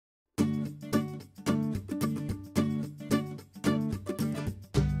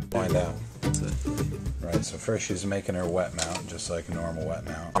find out. Right, so first she's making her wet mount, just like a normal wet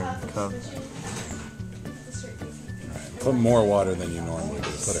mount. Right, put more water than you normally do.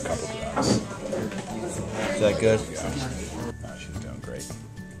 Put a couple drops. Is that good? No, she's doing great.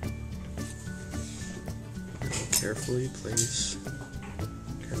 Carefully, please.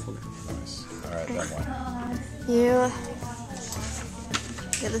 Carefully. Nice. Alright, that one. You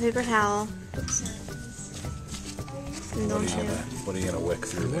get the paper towel. And don't you? What are you gonna wick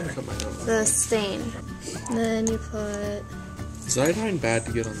through there? The stain. Then you put Is iodine bad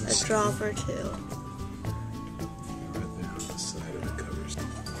to get on this? a drop or two. Right there on the side of the covers.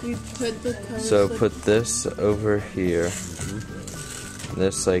 You put the covers. So put this over here.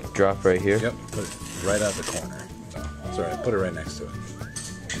 This like drop right here. Yep, put it right out the corner. It's alright, put it right next to it.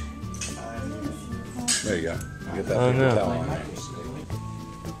 There you go. You get that paper towel on there.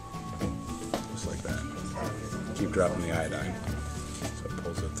 Just like that. Keep dropping the iodine so it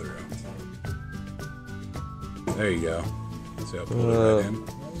pulls it through. There you go. See how I pulled it right in?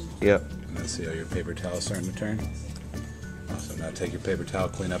 Yep. And then see how your paper towel is starting to turn? So now take your paper towel,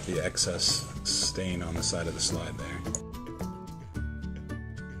 clean up the excess stain on the side of the slide there.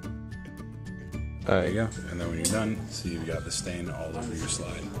 There you go. And then when you're done, see you've got the stain all over your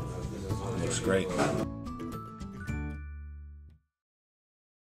slide. It looks great.